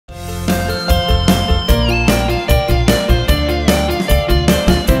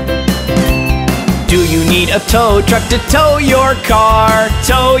need a tow truck to tow your car?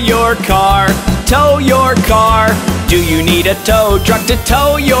 Tow your car, tow your car. Do you need a tow truck to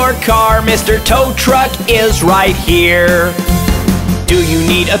tow your car? Mr. Tow Truck is right here. Do you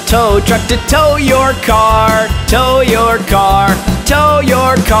need a tow truck to tow your car? Tow your car, tow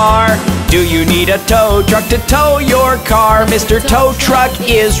your car. Do you need a tow truck to tow your car? Mr. Tow Truck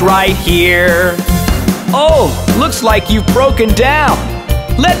is right here. Oh, looks like you've broken down.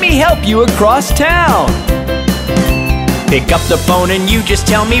 Let me help you across town. Pick up the phone and you just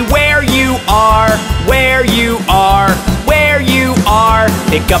tell me where you are, where you are, where you are.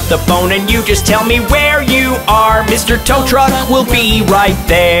 Pick up the phone and you just tell me where you are. Mr. Tow Truck will be right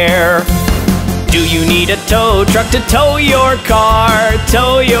there. Do you need a tow truck to tow your car?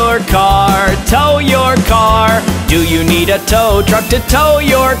 Tow your car, tow your car. Do you need a tow truck to tow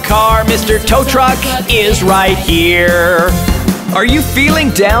your car? Mr. Tow Truck is right here. Are you feeling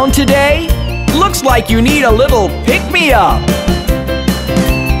down today? Looks like you need a little pick-me-up.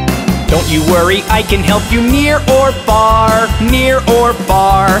 Don't you worry, I can help you near or far, near or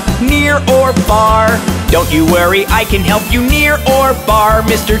far, near or far. Don't you worry, I can help you near or far.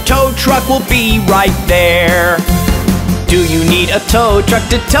 Mr. Tow Truck will be right there. Do you need a tow truck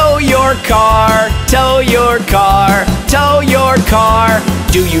to tow your car? Tow your car, tow your car.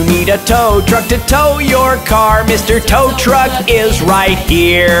 Do you need a tow truck to tow your car? Mr. Tow Truck is right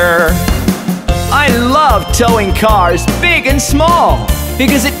here. I love towing cars, big and small,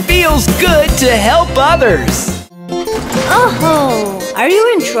 because it feels good to help others. Oh, are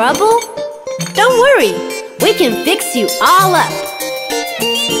you in trouble? Don't worry, we can fix you all up.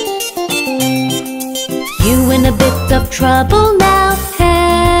 You in a bit of trouble now,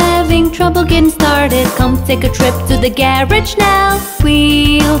 having trouble getting started. Come take a trip to the garage now.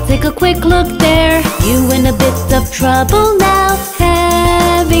 We'll take a quick look there. You in a bit of trouble now,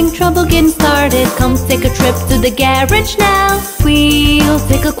 having trouble getting started. Come take a trip to the garage now. We'll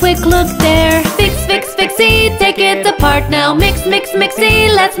take a quick look there. Fix, fix, fixie, take it apart now. Mix, mix,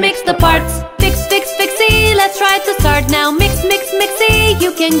 mixie, let's mix the parts. Fix, fix, fixie, let's try to start now. Mix, mix, mixie,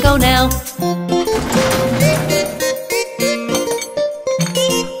 you can go now.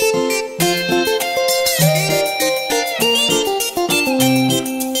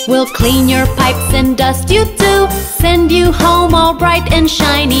 We'll clean your pipes and dust you too. Send you home all bright and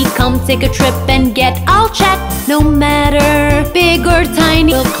shiny. Come take a trip and get all checked, no matter big or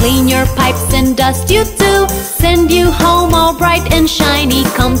tiny. We'll clean your pipes and dust you too. Send you home all bright and shiny.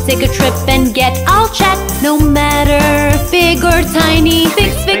 Come take a trip and get all checked, no matter big or tiny.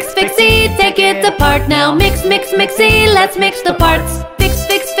 Fix, fix, fixie, take it apart now. Mix, mix, mixie, let's mix the parts. Fix,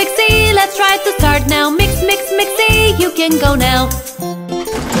 fix, fixie, let's try to start now. Mix, mix, mixie, you can go now.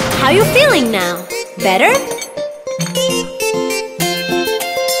 How you feeling now? Better?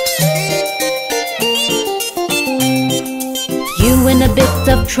 You in a bit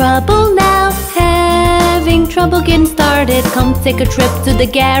of trouble now, having trouble getting started. Come take a trip to the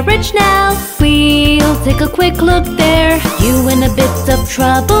garage now. We'll take a quick look there. You in a bit of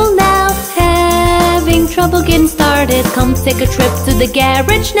trouble now, having trouble getting started. Come take a trip to the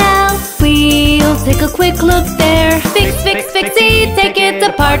garage now. We'll take a quick look there. Fix, fix, fixie, take it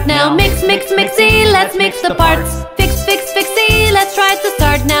apart now. Mix, mix, mixie, let's mix the parts. Fix, fix, fixie, let's try to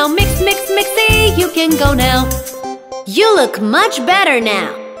start now. Mix, mix, mixie, you can go now. You look much better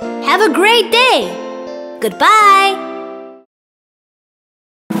now. Have a great day. Goodbye.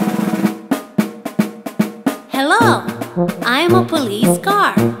 Hello, I'm a police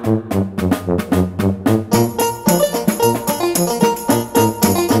car.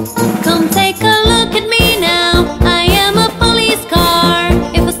 Come take a look at me now. I am a police car.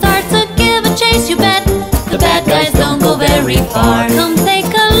 If I start to give a chase, you bet the bad guys don't go very far. Come take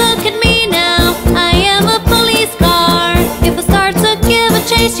a look at me now. I am a police car. If I start to give a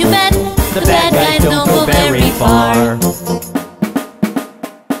chase, you bet the bad guys don't go very far.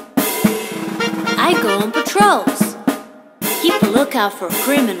 I go on patrols, keep a lookout for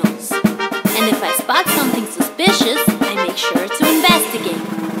criminals, and if I spot something suspicious, I make sure to investigate.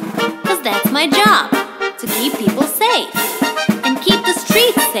 'Cause that's my job, to keep people safe and keep the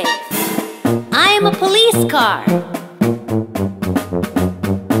streets safe. I am a police car.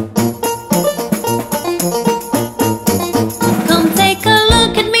 Come take a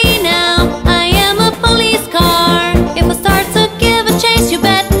look at me now. I am a police car. If I start to give a chase, you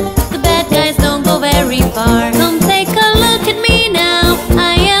bet the bad guys don't go very far. Come take a look at me now.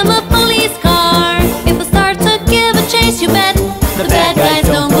 I am a police car. If I start to give a chase, you bet the bad guys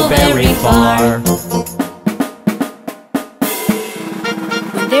don't go very far.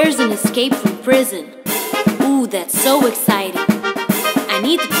 When there's an escape from prison, ooh, that's so exciting. I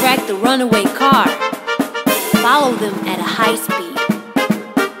need to track the runaway car. follow them at a high speed.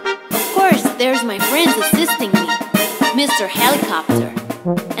 Of course, there's my friends assisting me, Mr. Helicopter.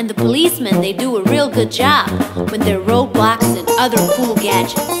 And the policemen, they do a real good job when there are roadblocks and other cool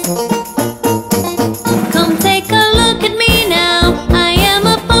gadgets. Come take a look at me now, I am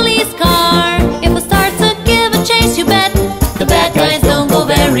a police car. If I start to give a chase, you bet the bad guys don't go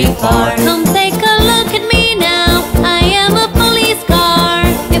very far. Come take a look at me now, I am a police car.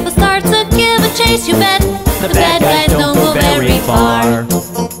 If I start to give a chase, you bet the bad guys don't go very far.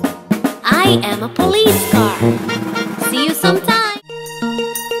 I am a police car. See you sometime.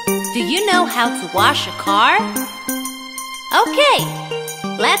 Do you know how to wash a car? Okay,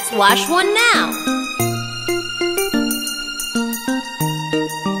 let's wash one now.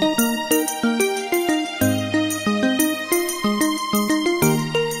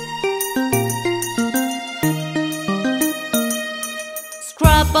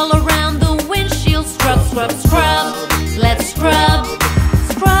 Scrub all around the windshield, scrub, scrub, scrub. Let's scrub.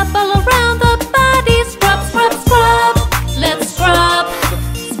 Scrub all around the body, scrub, scrub, scrub. Let's scrub.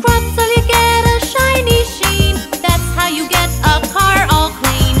 Scrub till you get a shiny sheen. That's how you get a car all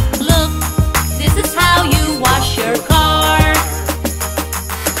clean. Look, this is how you wash your car.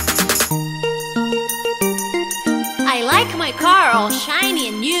 I like my car all shiny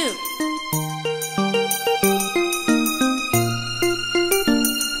and new.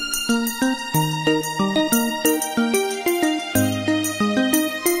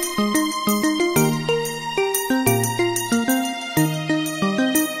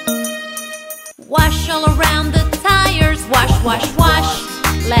 Wash all around the tires, wash, wash, wash.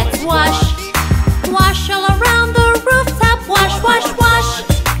 Let's wash. Wash all around the rooftop, wash, wash, wash.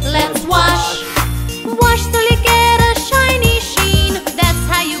 Let's wash. Wash till you get a shiny sheen. That's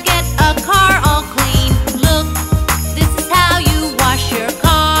how you get a car all clean. Look, this is how you wash your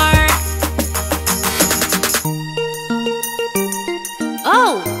car.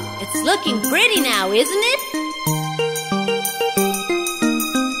 Oh, it's looking pretty now, isn't it?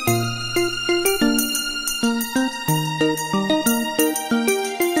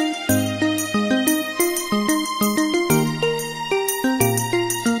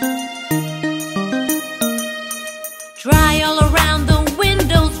 Dry all around the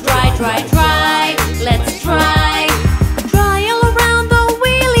windows, dry, dry, dry. Let's dry. Dry all around the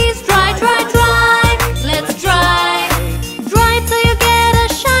wheelies, dry, dry, dry. Let's dry. Dry till you get a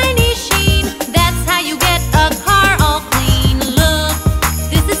shiny sheen. That's how you get a car all clean. Look,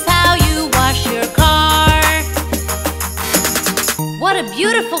 this is how you wash your car. What a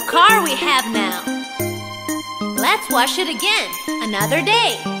beautiful car we have now. Let's wash it again, another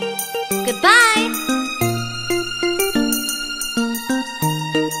day. Goodbye.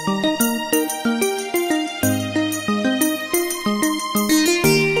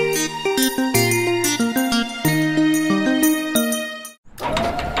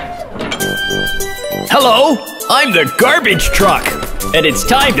 Hello, I'm the garbage truck, and it's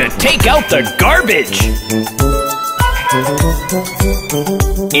time to take out the garbage.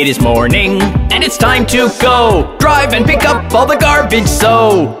 It is morning, and it's time to go. Drive and pick up all the garbage,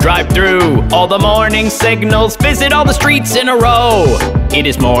 so drive through all the morning signals, visit all the streets in a row. It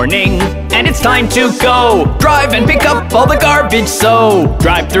is morning, and it's time to go. Drive and pick up all the garbage, so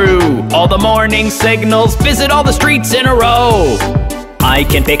drive through all the morning signals, visit all the streets in a row. I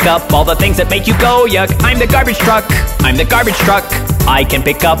can pick up all the things that make you go yuck. I'm the garbage truck, I'm the garbage truck. I can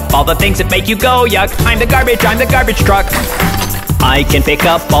pick up all the things that make you go yuck. I'm the garbage truck. I can pick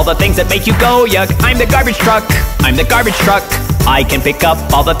up all the things that make you go yuck. I'm the garbage truck, I'm the garbage truck. I can pick up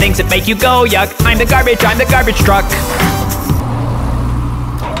all the things that make you go yuck. I'm the garbage truck.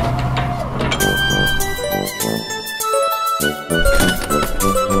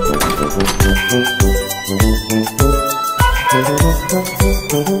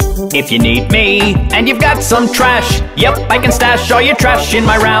 If you need me, and you've got some trash, yep, I can stash all your trash in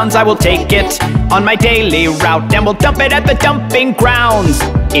my rounds. I will take it on my daily route, and we'll dump it at the dumping grounds.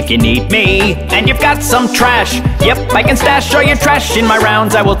 If you need me, and you've got some trash, yep, I can stash all your trash in my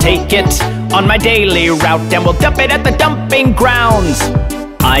rounds. I will take it on my daily route, and we'll dump it at the dumping grounds.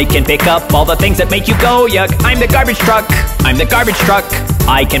 I can pick up all the things that make you go yuck. I'm the garbage truck, I'm the garbage truck.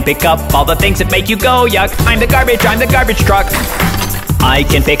 I can pick up all the things that make you go yuck. I'm the garbage truck. I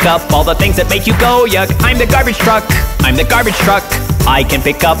can pick up all the things that make you go yuck. I'm the garbage truck, I'm the garbage truck. I can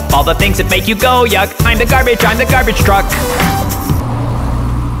pick up all the things that make you go yuck. I'm the garbage truck.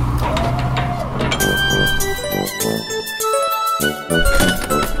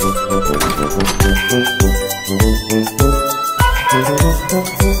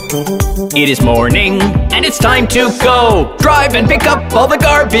 It is morning, and it's time to go. Drive and pick up all the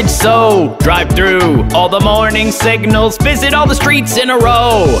garbage, so drive through all the morning signals, visit all the streets in a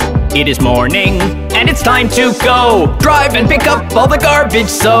row. It is morning, and it's time to go. Drive and pick up all the garbage,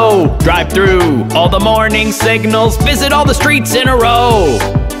 so drive through all the morning signals, visit all the streets in a row.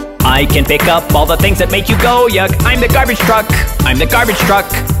 I can pick up all the things that make you go yuck. I'm the garbage truck, I'm the garbage truck.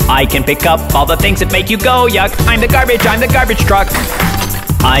 I can pick up all the things that make you go yuck. I'm the garbage truck.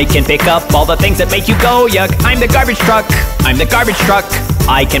 I can pick up all the things that make you go yuck. I'm the garbage truck, I'm the garbage truck.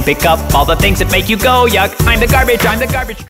 I can pick up all the things that make you go yuck. I'm the garbage truck.